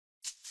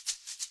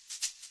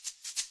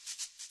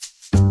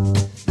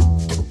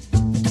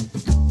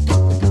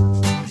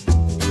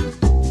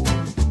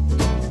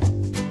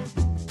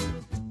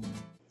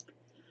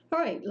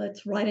right,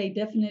 let's write a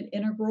definite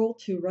integral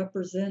to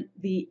represent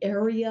the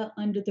area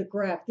under the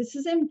graph. This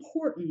is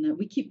important that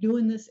we keep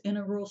doing this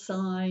integral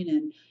sign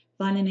and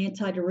finding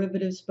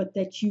antiderivatives, but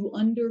that you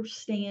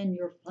understand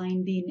you're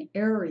finding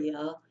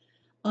area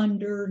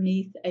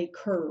underneath a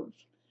curve.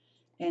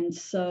 And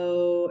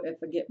so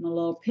if I get my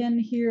little pen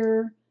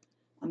here,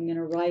 I'm going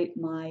to write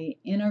my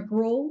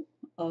integral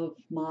of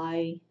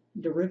my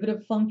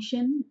derivative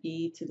function,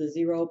 e to the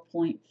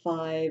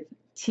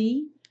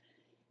 0.5t.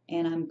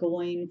 And I'm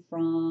going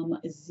from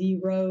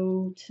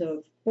 0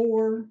 to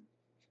 4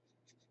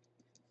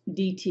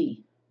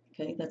 dt.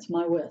 Okay, that's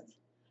my width.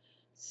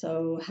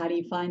 So how do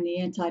you find the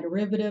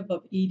antiderivative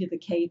of e to the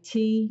kt?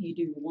 You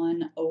do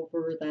 1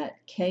 over that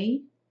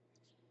k.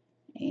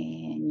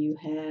 And you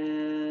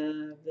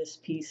have this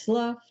piece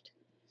left.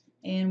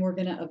 And we're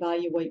going to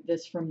evaluate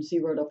this from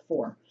 0 to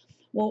 4.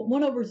 Well,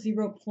 1 over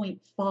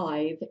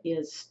 0.5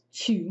 is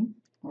 2,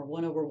 or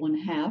 1 over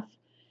 1/2.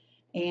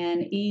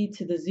 And e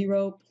to the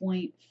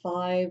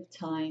 0.5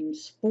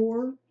 times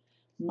 4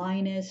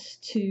 minus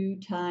 2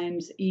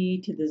 times e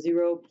to the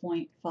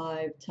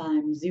 0.5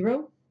 times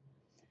 0.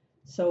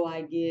 So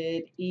I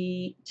get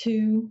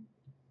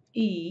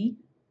 2e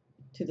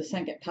to the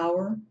second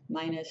power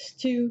minus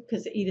 2,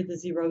 because e to the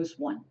 0 is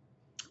 1.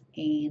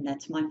 And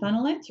that's my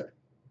final answer.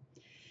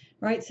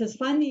 All right, it says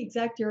find the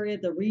exact area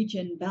of the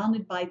region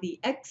bounded by the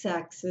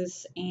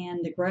x-axis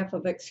and the graph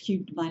of x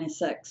cubed minus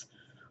x.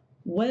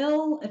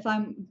 Well, if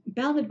I'm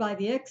bounded by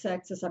the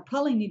x-axis, I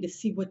probably need to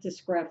see what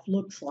this graph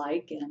looks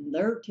like, and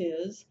there it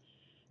is.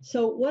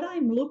 So what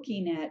I'm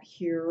looking at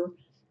here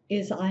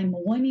is I'm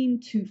wanting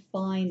to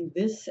find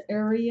this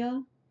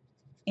area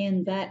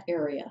and that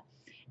area.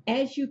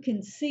 As you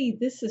can see,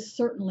 this is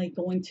certainly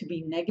going to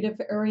be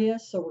negative area,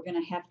 so we're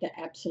going to have to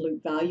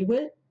absolute value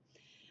it.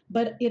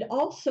 But it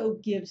also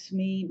gives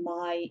me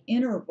my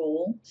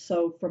interval,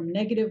 so from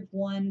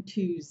 -1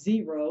 to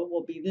 0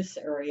 will be this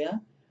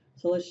area.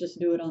 So let's just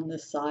do it on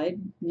this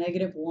side,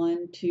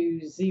 -1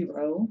 to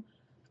 0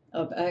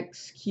 of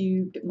x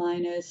cubed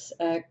minus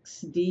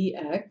x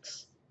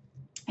dx.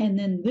 And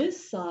then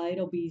this side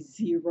will be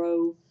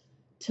 0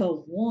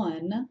 to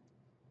 1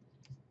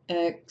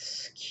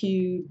 x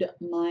cubed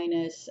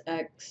minus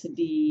x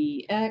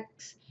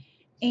dx.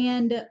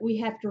 And we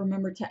have to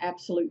remember to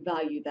absolute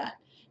value that.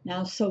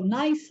 Now, so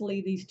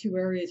nicely, these two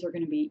areas are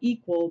going to be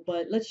equal,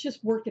 but let's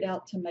just work it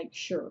out to make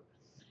sure.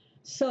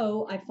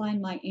 So I find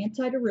my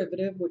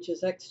antiderivative, which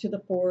is x to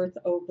the 4th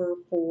over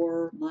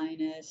 4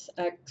 minus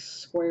x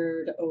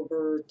squared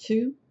over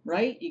 2,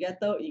 right? You got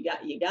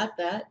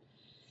that.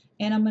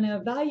 And I'm going to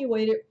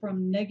evaluate it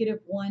from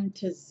 -1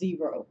 to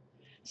 0.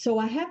 So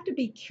I have to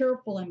be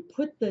careful and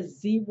put the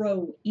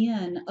 0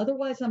 in,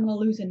 otherwise I'm going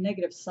to lose a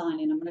negative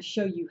sign, and I'm going to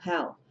show you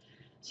how.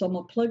 So I'm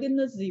going to plug in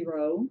the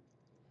 0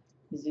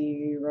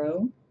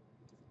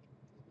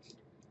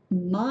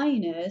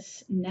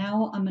 minus,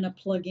 now I'm going to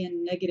plug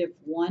in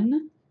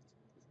 -1,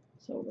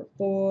 so over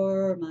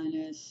 4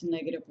 minus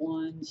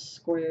 -1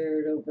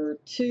 squared over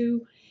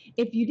 2.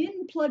 If you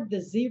didn't plug the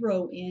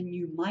 0 in,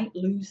 you might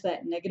lose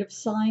that negative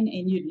sign,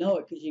 and you'd know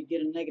it because you'd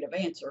get a negative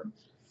answer.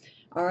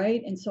 All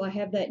right, and so I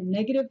have that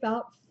negative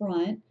out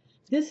front.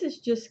 This is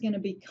just going to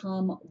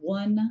become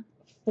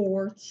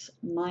 1/4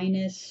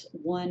 minus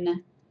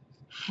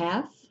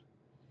 1/2,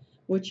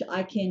 which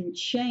I can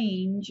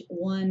change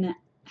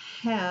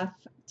 1/2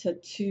 to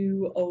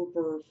 2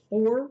 over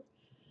 4.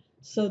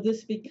 So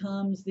this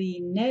becomes the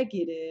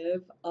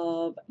negative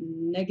of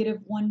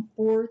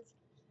 -1/4,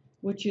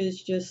 which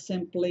is just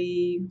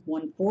simply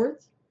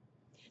 1/4.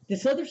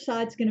 This other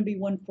side's going to be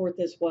 1/4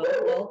 as well.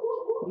 Well,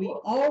 we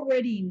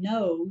already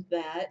know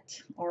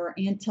that our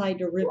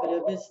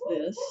antiderivative is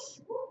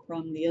this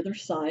from the other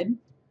side.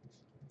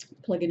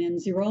 Plugging in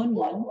 0 and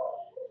 1.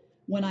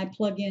 When I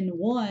plug in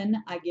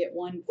 1, I get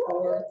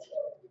 1/4.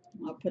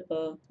 I'll put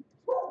the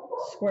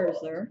squares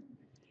there.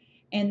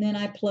 And then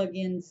I plug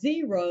in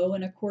 0,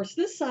 and of course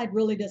this side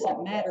really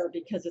doesn't matter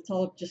because it's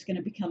all just going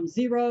to become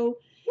 0.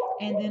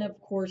 And then of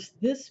course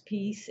this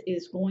piece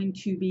is going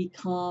to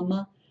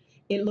become,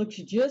 it looks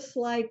just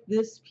like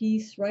this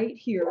piece right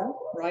here,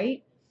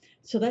 right?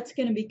 So that's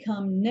going to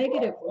become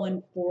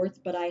 -1/4,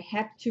 but I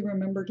have to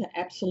remember to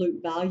absolute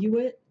value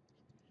it.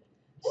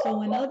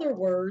 So in other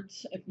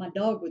words, if my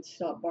dog would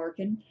stop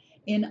barking,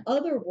 in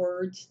other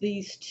words,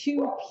 these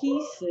two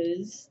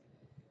pieces,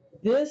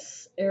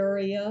 this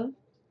area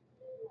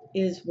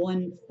is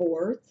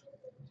 1/4,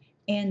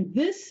 and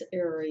this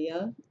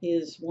area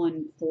is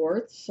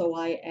 1/4. So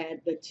I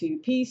add the two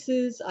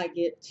pieces, I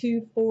get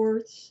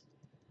 2/4,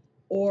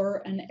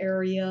 or an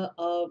area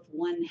of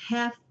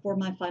 1/2 for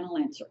my final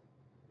answer.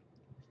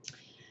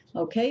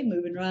 Okay,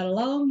 moving right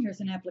along,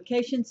 here's an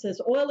application. It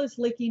says oil is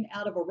leaking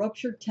out of a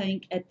ruptured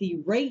tank at the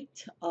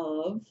rate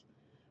of,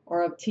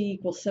 or of t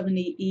equals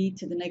 70 e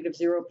to the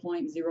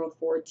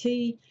 -0.04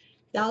 t,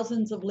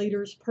 thousands of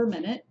liters per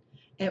minute.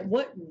 At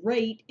what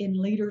rate in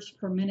liters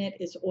per minute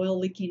is oil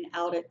leaking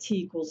out at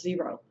t equals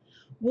 0?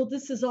 Well,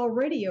 this is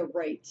already a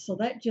rate, so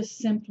that just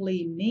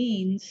simply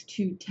means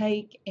to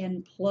take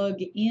and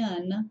plug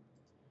in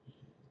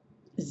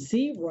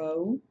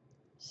 0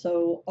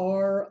 So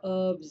r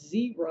of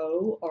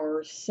 0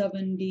 are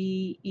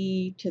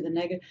 70e to the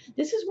negative.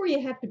 This is where you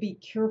have to be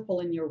careful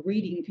in your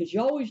reading because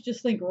you always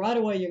just think right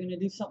away you're going to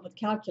do something with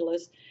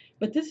calculus.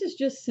 But this is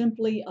just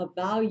simply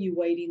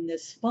evaluating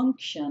this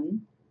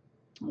function.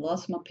 I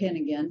lost my pen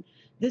again.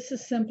 This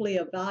is simply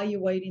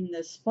evaluating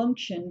this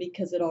function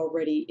because it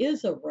already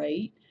is a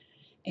rate.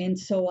 And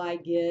so I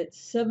get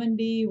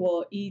 70,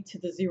 well, e to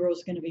the 0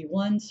 is going to be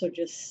 1, so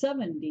just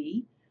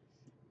 70.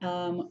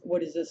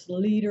 What is this?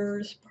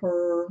 Liters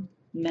per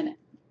minute.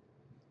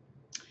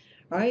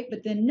 All right,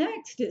 but then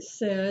next it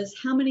says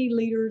how many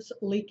liters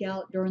leak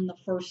out during the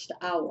first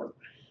hour.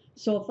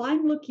 So if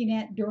I'm looking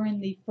at during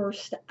the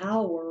first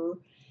hour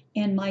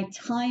and my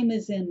time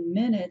is in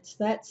minutes,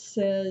 that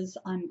says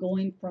I'm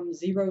going from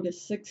 0 to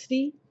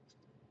 60,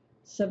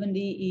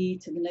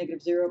 70e to the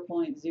negative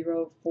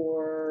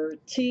 0.04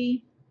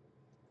 t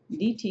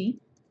dt.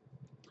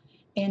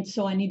 And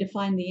so I need to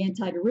find the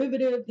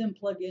antiderivative, then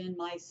plug in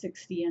my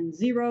 60 and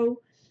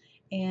 0.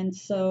 And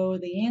so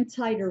the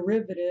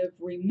antiderivative,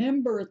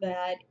 remember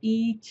that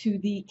e to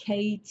the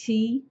kt,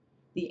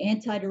 the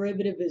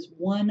antiderivative is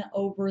 1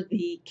 over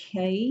the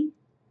k.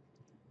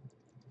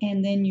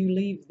 And then you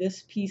leave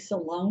this piece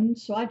alone.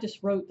 So I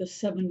just wrote the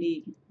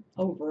 70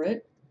 over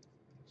it.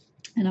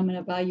 And I'm going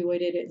to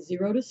evaluate it at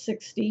 0 to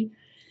 60.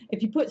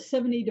 If you put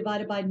 70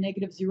 divided by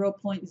negative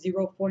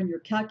 0.04 in your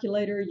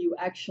calculator, you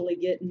actually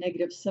get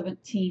negative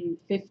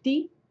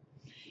 1750.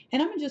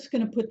 And I'm just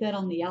going to put that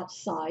on the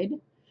outside.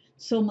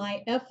 So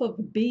my f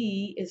of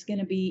b is going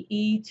to be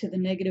e to the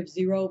negative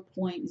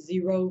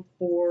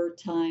 0.04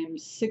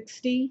 times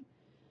 60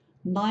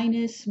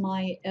 minus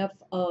my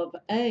f of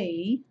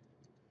a.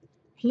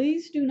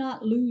 Please do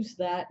not lose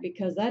that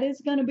because that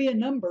is going to be a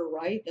number,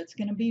 right? That's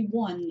going to be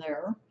 1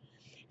 there.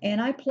 And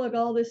I plug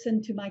all this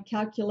into my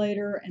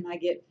calculator and I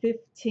get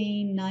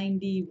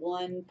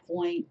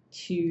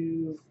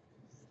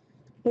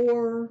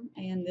 1591.24,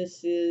 and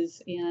this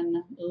is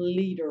in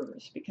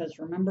liters because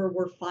remember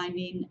we're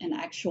finding an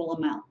actual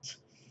amount.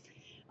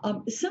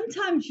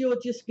 Sometimes you'll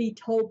just be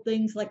told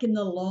things like in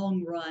the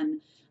long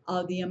run,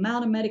 the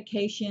amount of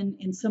medication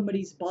in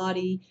somebody's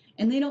body,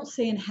 and they don't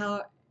say in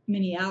how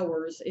many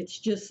hours, it's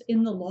just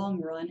in the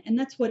long run, and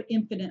that's what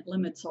infinite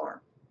limits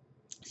are.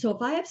 So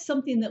if I have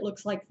something that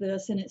looks like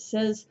this and it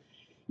says,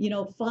 you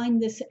know, find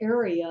this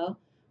area,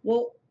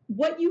 well,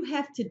 what you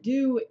have to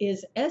do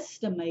is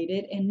estimate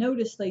it, and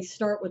notice they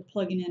start with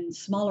plugging in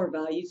smaller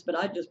values, but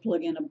I just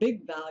plug in a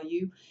big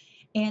value,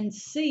 and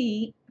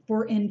see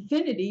for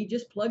infinity,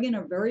 just plug in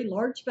a very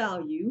large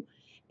value,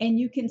 and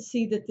you can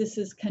see that this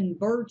is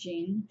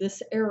converging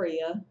this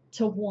area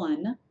to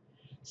 1.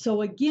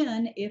 So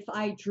again, if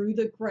I drew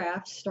the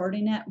graph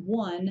starting at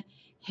 1,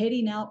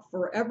 heading out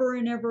forever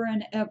and ever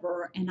and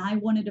ever, and I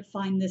wanted to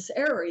find this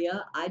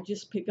area, I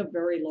just pick a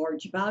very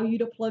large value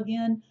to plug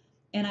in,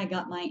 and I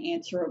got my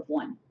answer of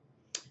 1.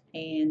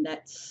 And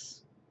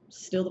that's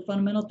still the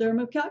fundamental theorem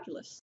of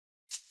calculus.